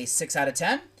going to be a 6 out of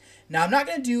 10. Now, I'm not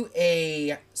going to do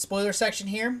a spoiler section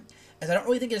here, as I don't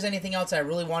really think there's anything else I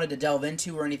really wanted to delve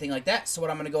into or anything like that. So what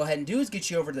I'm going to go ahead and do is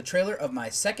get you over to the trailer of my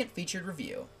second featured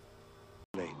review.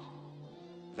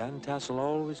 Van Tassel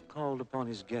always called upon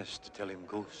his guests to tell him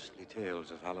ghostly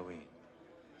tales of Halloween.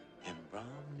 And Brown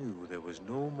knew there was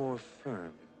no more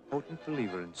firm, potent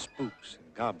believer in spooks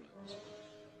and goblins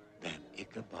than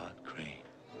Ichabod Crane.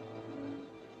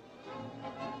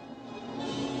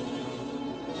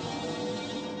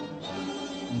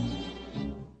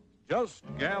 Just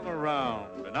gather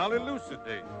round and I'll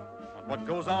elucidate on what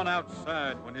goes on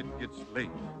outside when it gets late.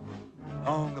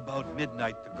 Long about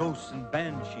midnight, the ghosts and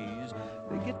banshees,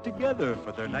 they get together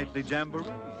for their nightly jamboree.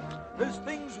 There's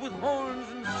things with horns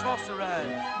and saucer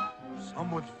eyes,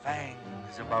 some with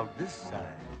fangs about this size.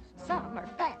 Some are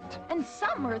fat and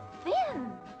some are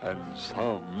thin. And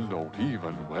some don't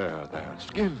even wear their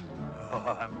skin.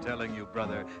 Oh, I'm telling you,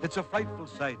 brother, it's a frightful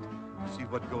sight to see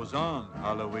what goes on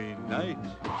Halloween night.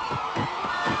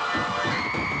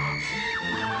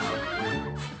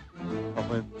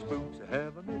 When spooks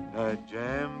have a midnight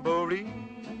jamboree,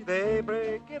 they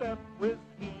break it up with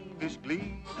fiendish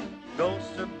glee.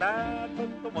 Ghosts are bad,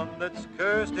 but the one that's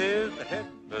cursed is the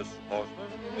Headless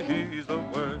Horseman. He's the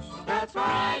worst. That's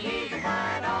right, he's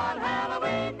mine on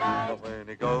Halloween night. But when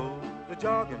he goes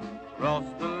jogging across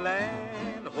the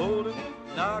land, holding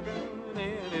his noggin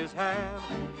in his hand,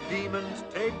 demons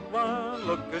take one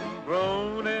look and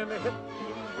groan, and they hit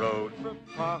the road for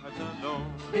parts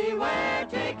unknown. Beware,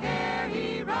 take care,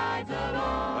 he rides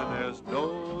alone. And there's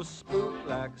no spook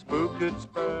like Spooked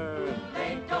Spur.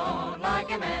 They don't like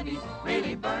him and he's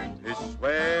really burned. He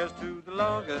swears to the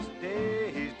longest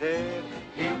day he's dead,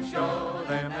 he'll show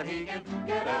them that he can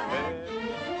get ahead.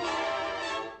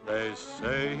 They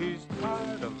say he's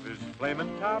tired of his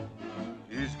flaming top.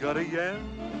 He's got a yen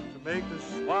to make a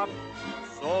swap.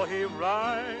 So he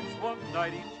rides one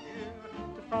night each year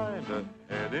to find a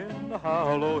head in the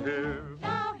hollow here.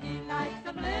 Now he likes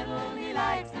them little, he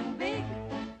likes them big,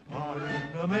 or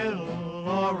in the middle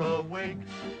or awake,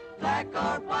 black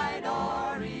or white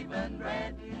or even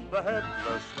red. The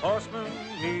Headless Horseman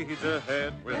needs a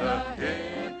head with a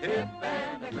hip, hip,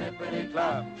 and a clippity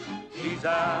clap. He's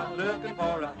out looking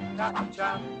for a cotton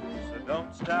chop, so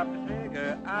don't stop to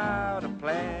figure out a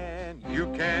plan.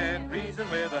 You can't reason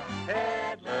with a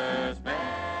headless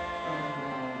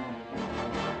man.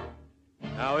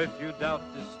 Now if you doubt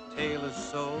this tale is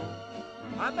so,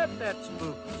 I met that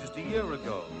spook just a year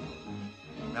ago.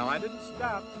 Now I didn't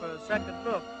stop for a second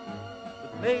look,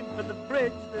 but made for the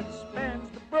bridge that spans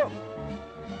the brook.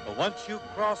 But once you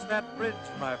cross that bridge,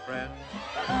 my friend,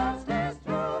 the monster's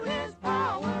through his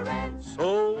power ends.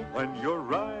 So when you're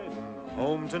riding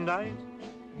home tonight,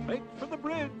 make for the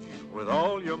bridge with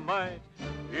all your might.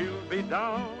 He'll be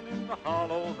down in the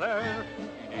hollow there.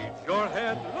 He needs your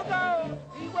head. Look out,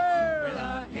 beware. With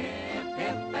a hip,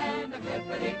 hip, and a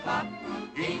clippity clop,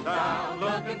 he's down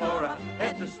looking for a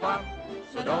head to swap.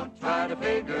 So don't try to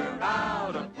figure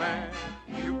out a plan.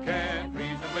 You can't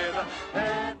reason with a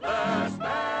headless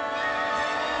man.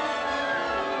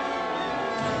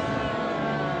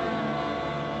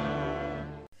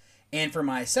 And for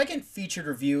my second featured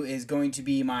review is going to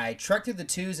be my Trek Through the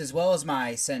Twos as well as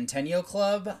my Centennial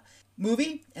Club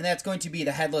movie, and that's going to be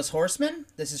The Headless Horseman.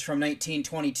 This is from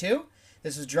 1922.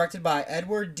 This was directed by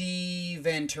Edward D.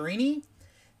 Venturini.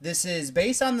 This is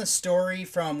based on the story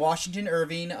from Washington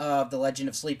Irving of The Legend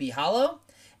of Sleepy Hollow,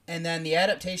 and then the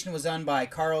adaptation was done by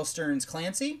Carl Stearns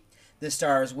Clancy. This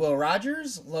stars Will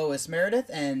Rogers, Lois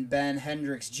Meredith, and Ben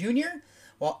Hendricks Jr.,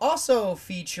 while also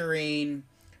featuring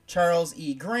Charles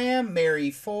E. Graham,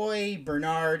 Mary Foy,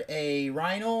 Bernard A.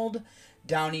 Reinold,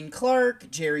 Downing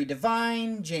Clark, Jerry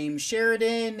Devine, James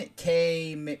Sheridan,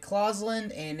 Kay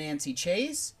McCausland, and Nancy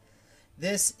Chase.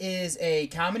 This is a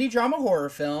comedy drama horror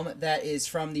film that is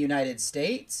from the United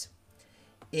States.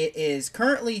 It is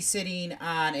currently sitting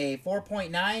on a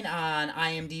 4.9 on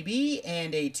IMDb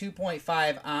and a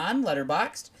 2.5 on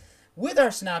Letterboxd, with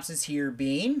our synopsis here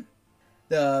being: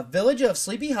 the village of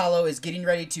Sleepy Hollow is getting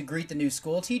ready to greet the new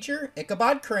school teacher,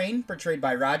 Ichabod Crane, portrayed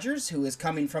by Rogers, who is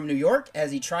coming from New York.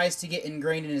 As he tries to get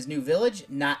ingrained in his new village,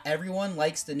 not everyone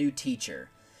likes the new teacher.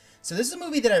 So this is a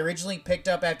movie that I originally picked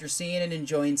up after seeing and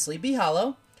enjoying Sleepy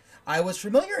Hollow. I was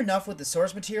familiar enough with the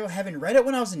source material, having read it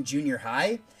when I was in junior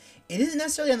high. It isn't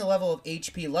necessarily on the level of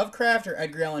H.P. Lovecraft or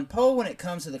Edgar Allan Poe when it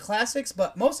comes to the classics,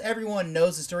 but most everyone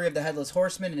knows the story of the Headless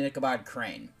Horseman and Ichabod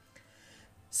Crane.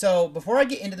 So, before I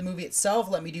get into the movie itself,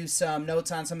 let me do some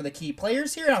notes on some of the key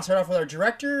players here, and I'll start off with our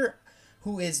director,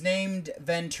 who is named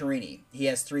Venturini. He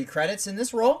has 3 credits in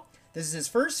this role. This is his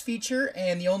first feature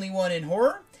and the only one in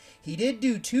horror. He did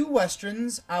do 2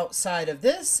 westerns outside of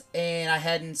this, and I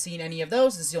hadn't seen any of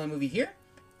those. This is the only movie here.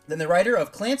 Then the writer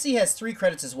of Clancy has 3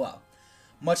 credits as well.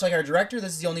 Much like our director,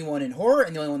 this is the only one in horror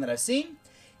and the only one that I've seen.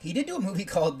 He did do a movie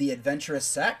called The Adventurous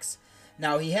Sex.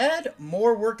 Now, he had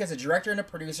more work as a director and a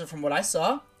producer from what I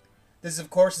saw. This, of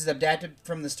course, is adapted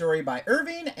from the story by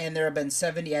Irving, and there have been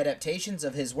 70 adaptations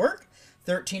of his work.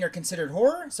 13 are considered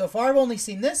horror. So far, I've only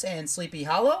seen this and Sleepy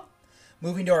Hollow.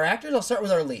 Moving to our actors, I'll start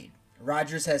with our lead.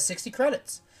 Rogers has 60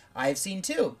 credits. I have seen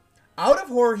 2. Out of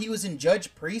horror, he was in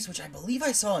Judge Priest, which I believe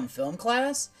I saw in film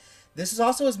class. This is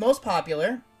also his most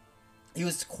popular. He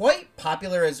was quite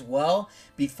popular as well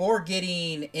before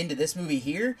getting into this movie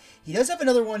here. He does have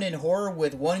another one in horror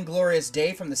with One Glorious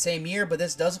Day from the same year, but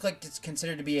this does look like it's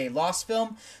considered to be a lost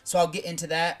film, so I'll get into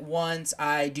that once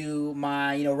I do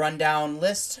my rundown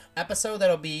list episode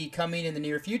that'll be coming in the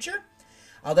near future.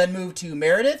 I'll then move to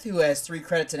Meredith, who has 3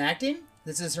 credits in acting.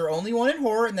 This is her only one in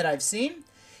horror and that I've seen.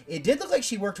 It did look like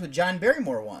she worked with John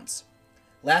Barrymore once.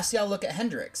 Lastly, I'll look at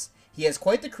Hendricks. He has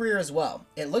quite the career as well.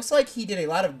 It looks like he did a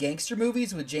lot of gangster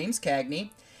movies with James Cagney.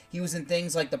 He was in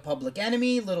things like The Public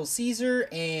Enemy, Little Caesar,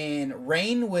 and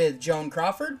Rain with Joan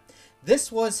Crawford.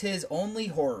 This was his only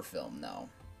horror film, though.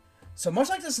 So much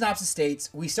like the synopsis states,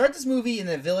 we start this movie in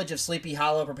the village of Sleepy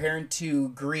Hollow preparing to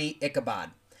greet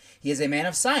Ichabod. He is a man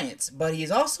of science, but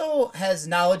he also has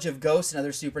knowledge of ghosts and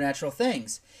other supernatural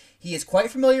things. He is quite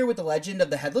familiar with the legend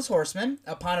of the Headless Horseman.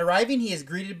 Upon arriving, he is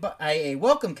greeted by a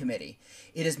welcome committee.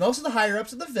 It is most of the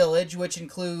higher-ups of the village, which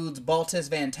includes Baltus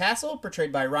Van Tassel,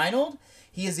 portrayed by Reinold.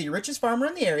 He is the richest farmer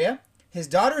in the area. His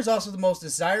daughter is also the most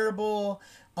desirable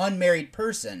unmarried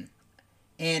person,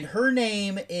 and her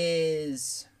name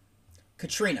is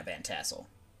Katrina Van Tassel,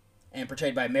 and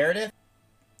portrayed by Meredith.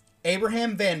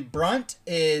 Abraham Van Brunt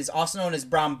is also known as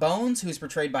Brom Bones, who's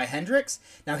portrayed by Hendricks.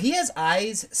 Now, he has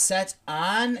eyes set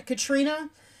on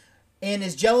Katrina and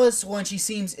is jealous when she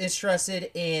seems interested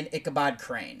in Ichabod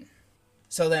Crane.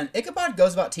 So then, Ichabod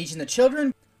goes about teaching the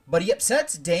children, but he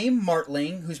upsets Dame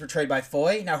Martling, who's portrayed by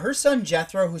Foy. Now, her son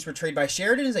Jethro, who's portrayed by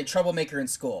Sheridan, is a troublemaker in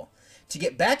school. To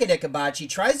get back at Ichabod, she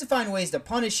tries to find ways to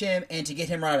punish him and to get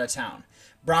him run out of town.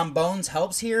 Brom Bones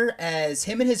helps here as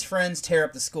him and his friends tear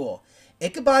up the school.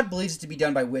 Ichabod believes it to be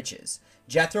done by witches.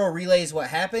 Jethro relays what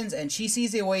happens, and she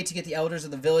sees a way to get the elders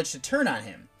of the village to turn on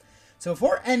him. So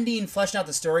before fleshing out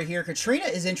the story here, Katrina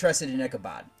is interested in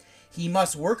Ichabod. He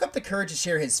must work up the courage to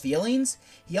share his feelings.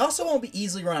 He also won't be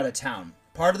easily run out of town.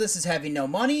 Part of this is having no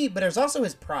money, but there's also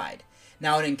his pride.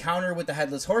 Now, an encounter with the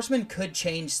Headless Horseman could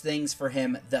change things for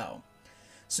him, though.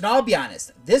 So now I'll be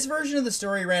honest, this version of the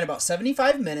story ran about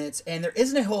 75 minutes, and there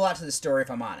isn't a whole lot to the story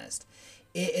if I'm honest.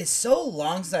 It is so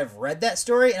long since I've read that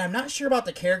story, and I'm not sure about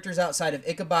the characters outside of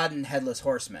Ichabod and Headless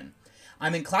Horseman.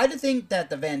 I'm inclined to think that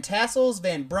the Van Tassels,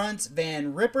 Van Brunts,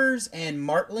 Van Rippers, and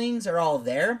Martlings are all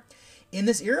there. In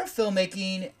this era of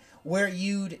filmmaking, where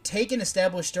you'd take an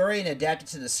established story and adapt it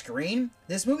to the screen,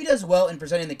 this movie does well in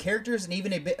presenting the characters and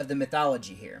even a bit of the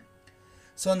mythology here.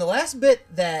 So in the last bit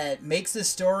that makes this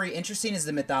story interesting is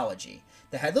the mythology.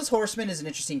 The Headless Horseman is an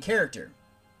interesting character.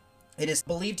 It is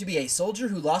believed to be a soldier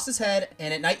who lost his head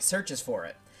and at night searches for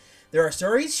it. There are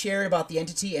stories shared about the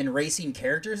entity and racing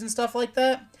characters and stuff like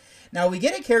that. Now, we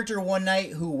get a character one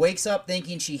night who wakes up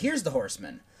thinking she hears the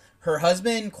Horseman. Her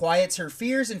husband quiets her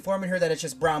fears, informing her that it's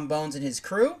just Brown Bones and his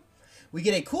crew. We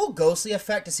get a cool ghostly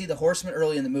effect to see the Horseman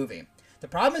early in the movie. The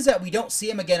problem is that we don't see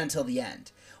him again until the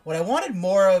end. What I wanted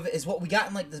more of is what we got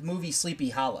in like the movie Sleepy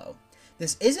Hollow.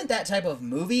 This isn't that type of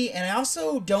movie, and I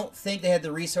also don't think they had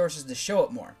the resources to show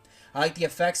it more. I like the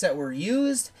effects that were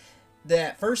used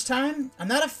that first time. I'm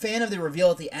not a fan of the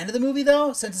reveal at the end of the movie,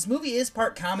 though. Since this movie is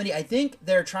part comedy, I think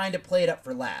they're trying to play it up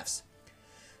for laughs.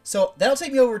 So that'll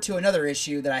take me over to another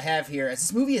issue that I have here, as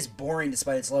this movie is boring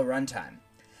despite its low runtime.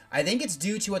 I think it's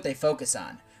due to what they focus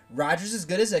on. Rogers is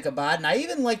good as Ichabod, and I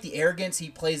even like the arrogance he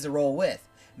plays the role with.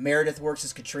 Meredith works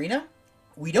as Katrina.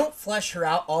 We don't flesh her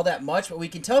out all that much, but we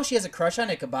can tell she has a crush on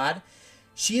Ichabod.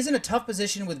 She is in a tough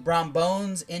position with Brown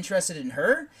Bones interested in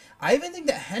her. I even think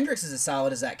that Hendrix is as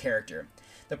solid as that character.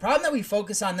 The problem that we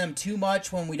focus on them too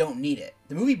much when we don't need it.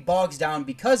 The movie bogs down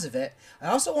because of it. I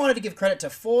also wanted to give credit to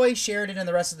Foy, Sheridan, and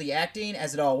the rest of the acting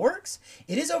as it all works.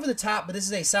 It is over the top, but this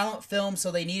is a silent film, so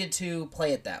they needed to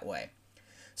play it that way.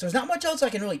 So there's not much else I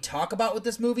can really talk about with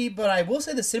this movie, but I will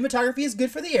say the cinematography is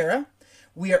good for the era.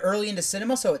 We are early into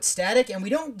cinema, so it's static, and we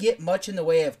don't get much in the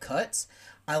way of cuts.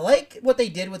 I like what they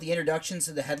did with the introductions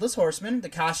to the Headless Horseman. The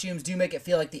costumes do make it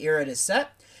feel like the era it is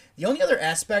set. The only other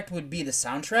aspect would be the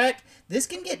soundtrack. This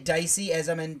can get dicey, as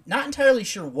I'm not entirely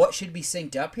sure what should be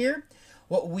synced up here.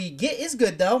 What we get is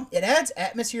good, though. It adds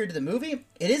atmosphere to the movie.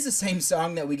 It is the same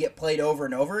song that we get played over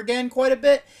and over again quite a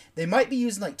bit. They might be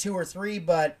using like 2 or 3,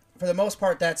 but for the most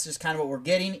part, that's just kind of what we're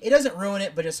getting. It doesn't ruin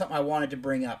it, but just something I wanted to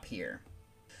bring up here.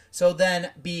 So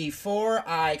then, before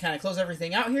I kind of close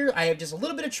everything out here, I have just a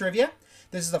little bit of trivia.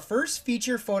 This is the first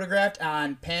feature photographed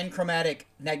on panchromatic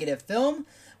negative film,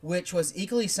 which was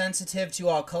equally sensitive to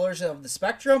all colors of the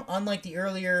spectrum, unlike the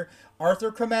earlier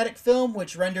orthochromatic film,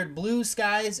 which rendered blue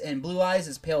skies and blue eyes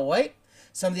as pale white.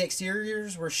 Some of the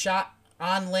exteriors were shot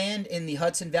on land in the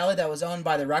Hudson Valley that was owned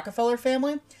by the Rockefeller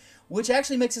family, which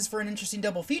actually makes this for an interesting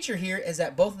double feature here, is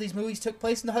that both of these movies took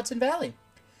place in the Hudson Valley.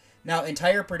 Now,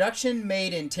 entire production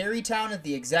made in Terrytown at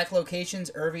the exact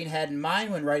locations Irving had in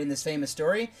mind when writing this famous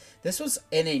story. This was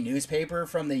in a newspaper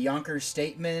from the Yonkers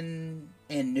Statesman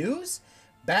and News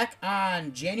back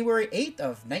on January 8th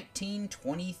of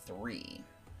 1923.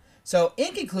 So,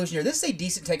 in conclusion here, this is a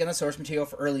decent take on the source material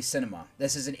for early cinema.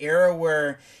 This is an era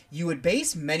where you would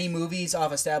base many movies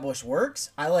off established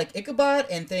works. I like Ichabod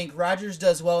and think Rogers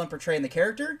does well in portraying the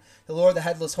character. The lore of the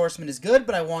Headless Horseman is good,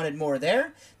 but I wanted more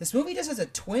there. This movie just has a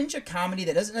twinge of comedy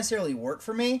that doesn't necessarily work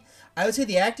for me. I would say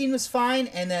the acting was fine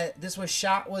and that this was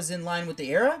shot was in line with the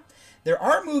era. There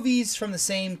are movies from the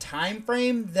same time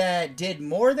frame that did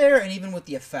more there, and even with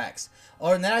the effects.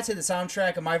 Other than that, I'd say the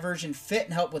soundtrack of my version fit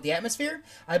and helped with the atmosphere.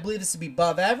 I believe this to be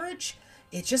above average.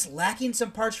 It's just lacking some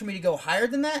parts for me to go higher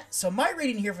than that. So my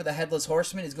rating here for the Headless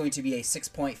Horseman is going to be a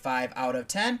 6.5 out of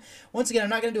 10. Once again, I'm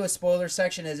not going to do a spoiler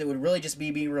section, as it would really just be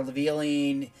me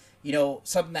revealing,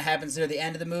 something that happens near the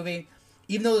end of the movie.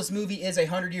 Even though this movie is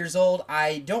 100 years old,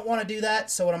 I don't want to do that,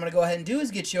 so what I'm going to go ahead and do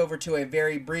is get you over to a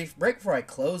very brief break before I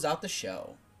close out the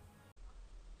show.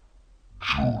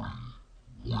 I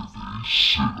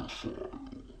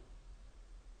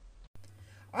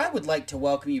would like to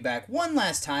welcome you back one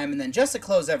last time, and then just to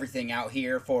close everything out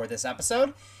here for this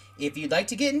episode, if you'd like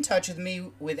to get in touch with me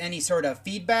with any sort of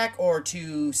feedback or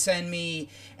to send me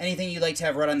anything you'd like to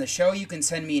have read on the show, you can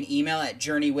send me an email at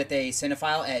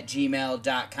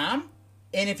journeywithacinephile@gmail.com.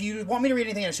 And if you want me to read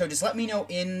anything on the show, just let me know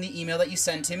in the email that you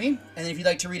send to me. And then if you'd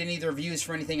like to read any of the reviews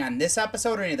for anything on this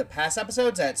episode or any of the past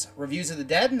episodes, that's Reviews of the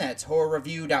Dead, and that's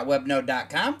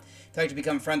horrorreview.webnode.com. If you'd like to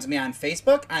become friends with me on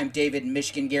Facebook, I'm David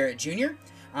Michigan Garrett Jr.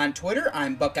 On Twitter,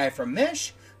 I'm Buckeye from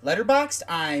Mish. Letterboxd,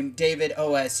 I'm David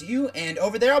OSU. And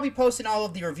over there, I'll be posting all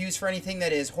of the reviews for anything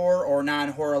that is horror or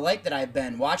non-horror like that I've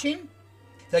been watching.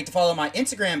 If you'd like to follow my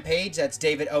Instagram page, that's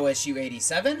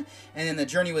DavidOSU87. And then the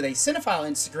Journey with a Cinephile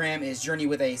Instagram is Journey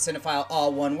with a Cinephile,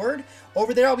 all one word.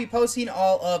 Over there, I'll be posting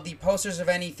all of the posters of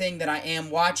anything that I am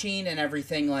watching and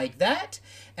everything like that.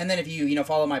 And then if you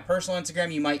follow my personal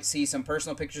Instagram, you might see some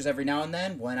personal pictures every now and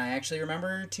then when I actually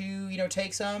remember to,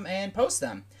 take some and post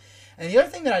them. And the other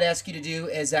thing that I'd ask you to do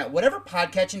is that whatever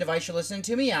podcatching device you're listening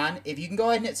to me on, if you can go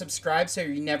ahead and hit subscribe so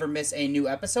you never miss a new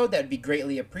episode, that would be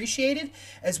greatly appreciated.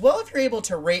 As well, if you're able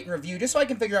to rate and review, just so I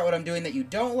can figure out what I'm doing that you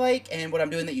don't like and what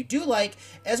I'm doing that you do like,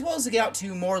 as well as to get out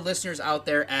to more listeners out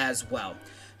there as well.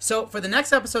 So for the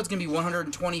next episode, it's going to be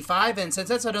 125, and since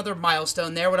that's another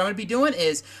milestone there, what I'm going to be doing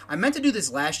is, I meant to do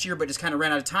this last year, but just kind of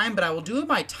ran out of time, but I will do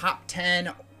my top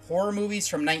 10 horror movies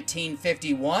from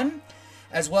 1951.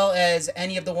 as well as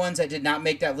any of the ones that did not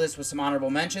make that list with some honorable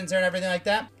mentions there and everything like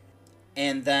that.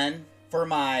 And then for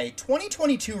my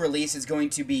 2022 release is going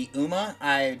to be Uma.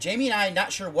 Jamie and I,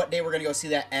 not sure what day we're going to go see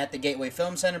that at the Gateway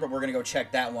Film Center, but we're going to go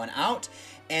check that one out.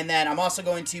 And then I'm also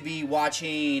going to be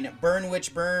watching Burn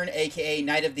Witch Burn, aka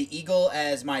Night of the Eagle,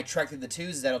 as my trek through the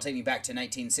twos. That'll take me back to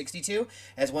 1962,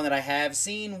 as one that I have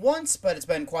seen once, but it's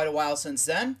been quite a while since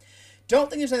then. Don't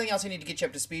think there's anything else I need to get you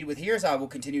up to speed with here, as I will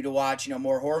continue to watch,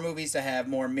 more horror movies to have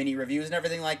more mini reviews and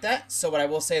everything like that. So what I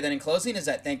will say then in closing is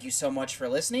that thank you so much for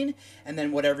listening, and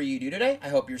then whatever you do today, I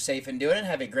hope you're safe and doing it and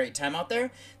have a great time out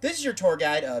there. This is your tour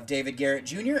guide of David Garrett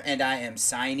Jr., and I am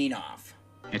signing off.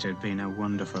 It had been a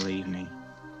wonderful evening,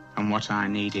 and what I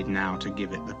needed now to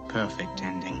give it the perfect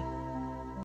ending